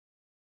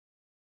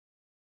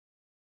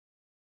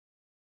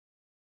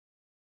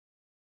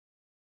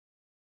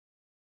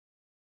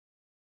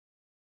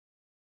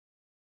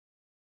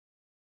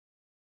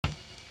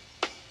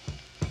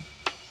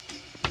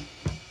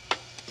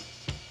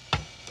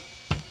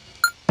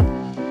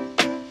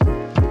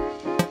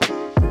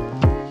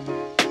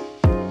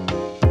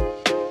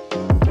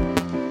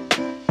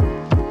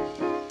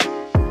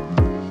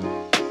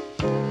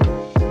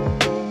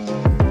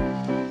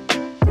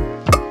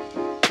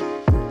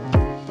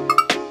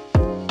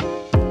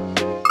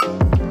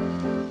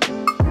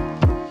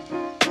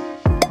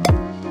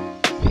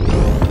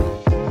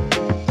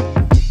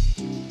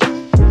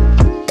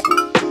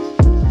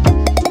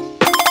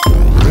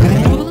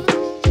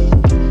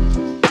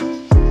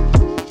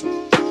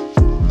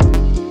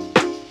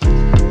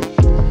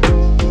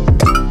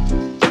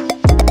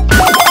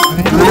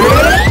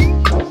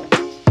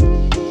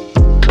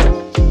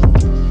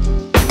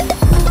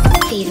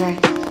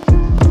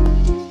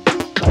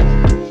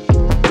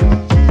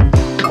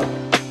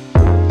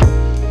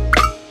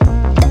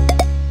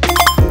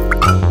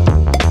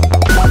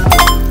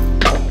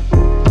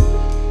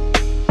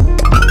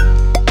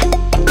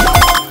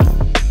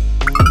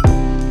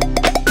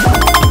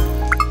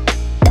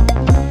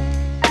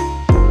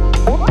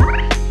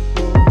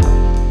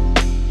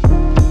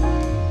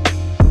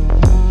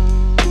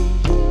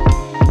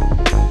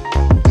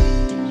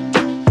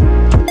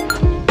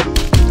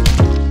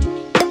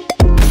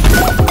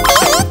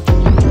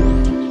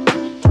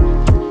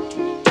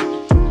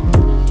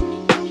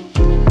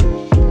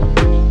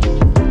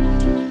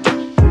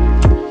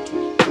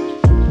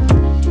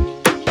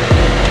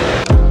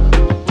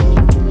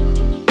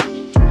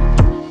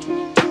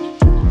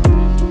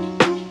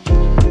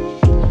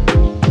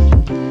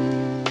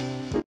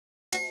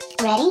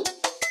Ready?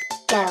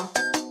 Go.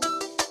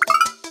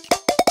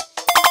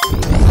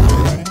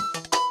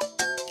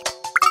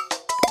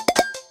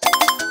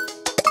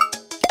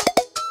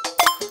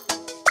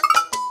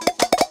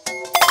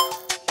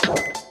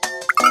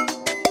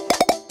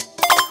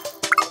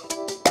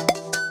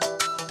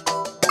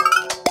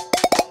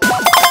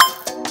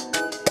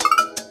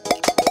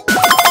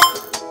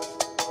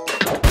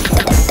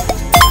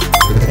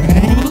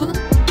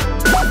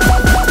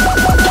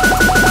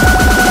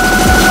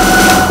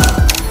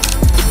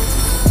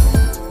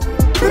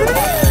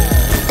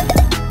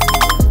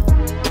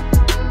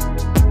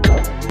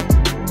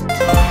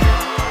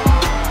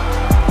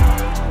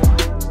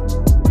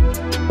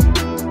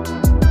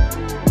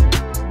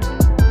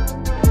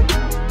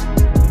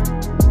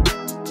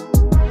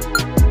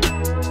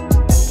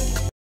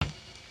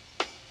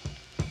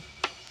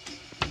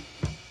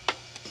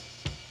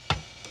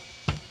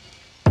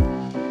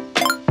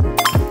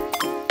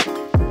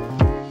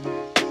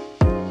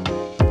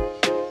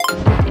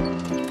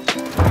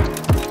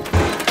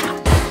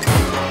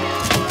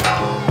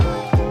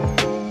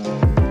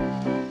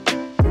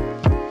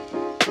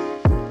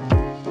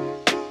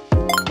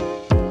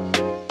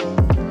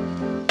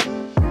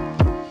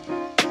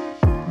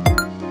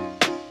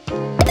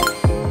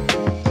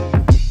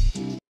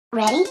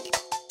 Ready?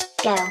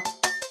 Go.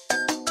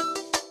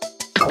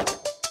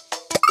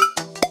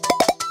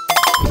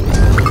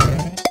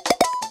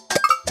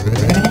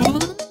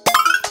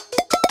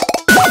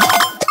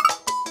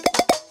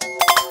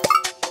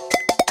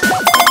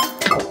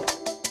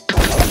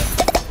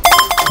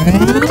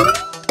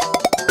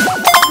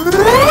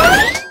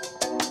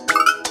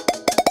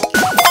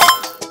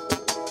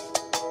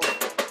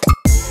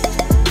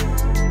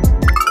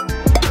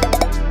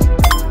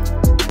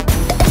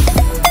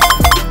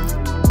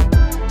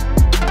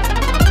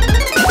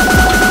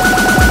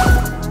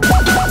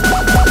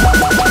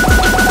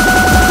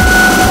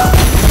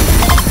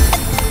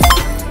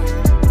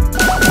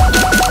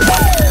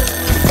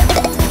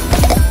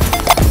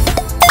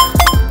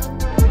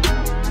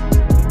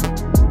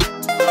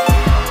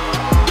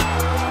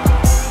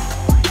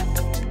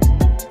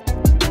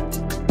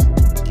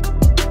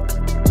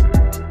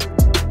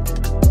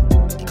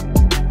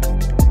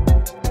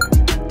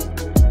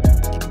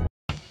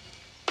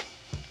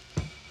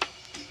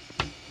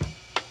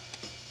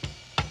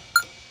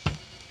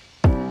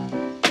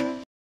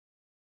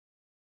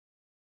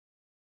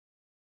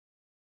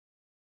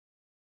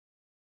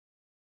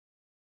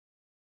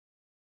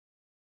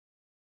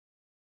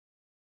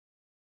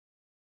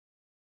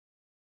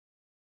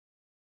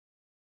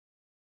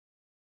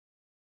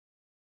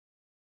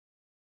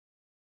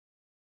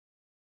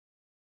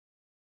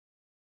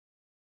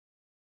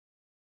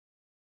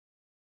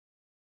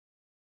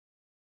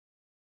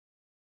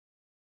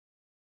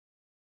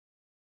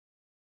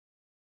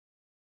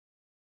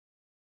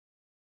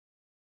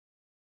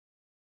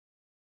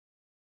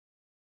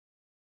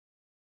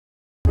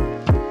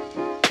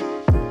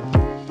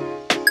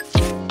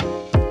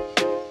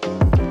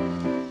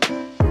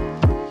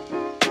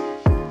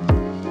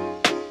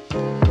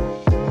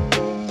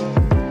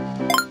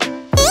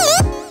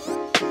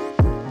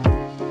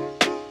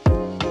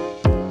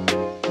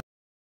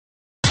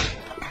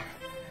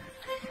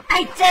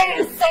 I dare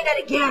you to say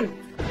that again!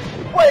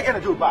 What are you gonna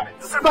do about it?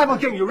 The survival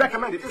game you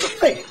recommended is a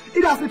fake.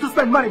 It asked me to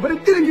spend money, but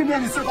it didn't give me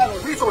any survival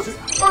resources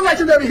or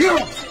legendary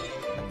heroes.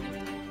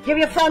 Give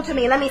your phone to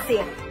me, let me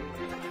see.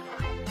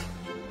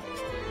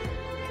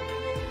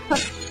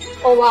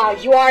 Oh wow,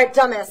 you are a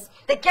dumbass.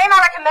 The game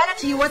I recommended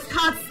to you was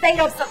called State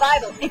of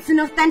Survival. It's an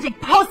authentic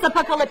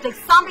post-apocalyptic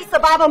zombie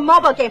survival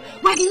mobile game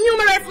with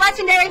numerous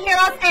legendary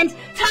heroes and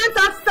tons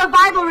of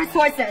survival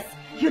resources.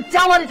 You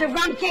downloaded the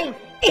wrong game,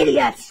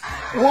 idiot!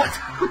 What?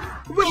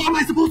 Where am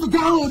I supposed to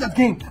download that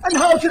game? And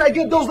how can I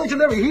get those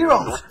legendary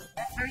heroes?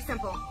 That's very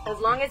simple. As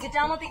long as you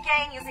download the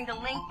game using the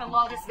link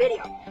below this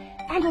video.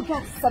 And you'll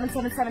get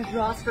 777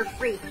 draws for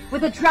free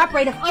with a drop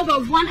rate of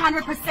over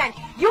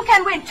 100%. You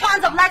can win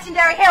tons of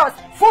legendary heroes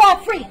for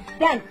free.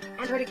 Then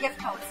enter the gift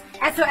codes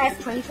SOS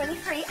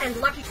 2023 and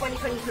Lucky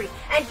 2023,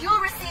 and you'll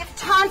receive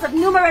tons of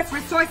numerous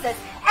resources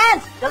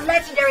and the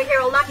legendary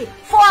hero Lucky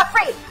for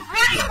free.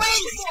 Right away!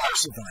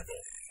 Survival.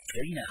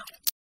 Free now.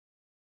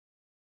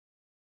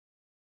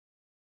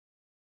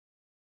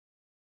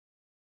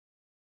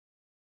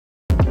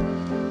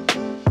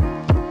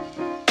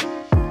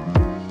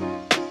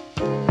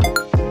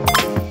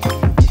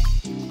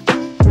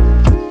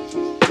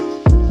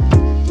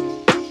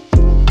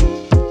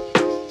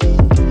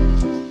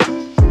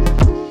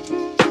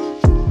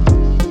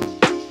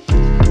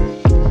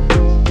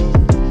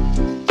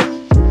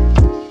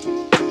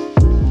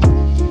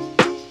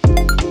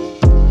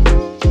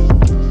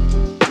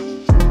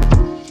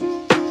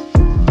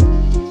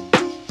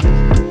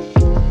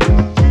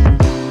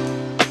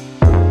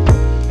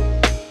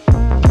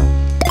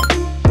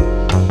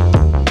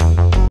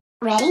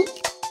 Ready?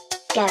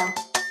 Go.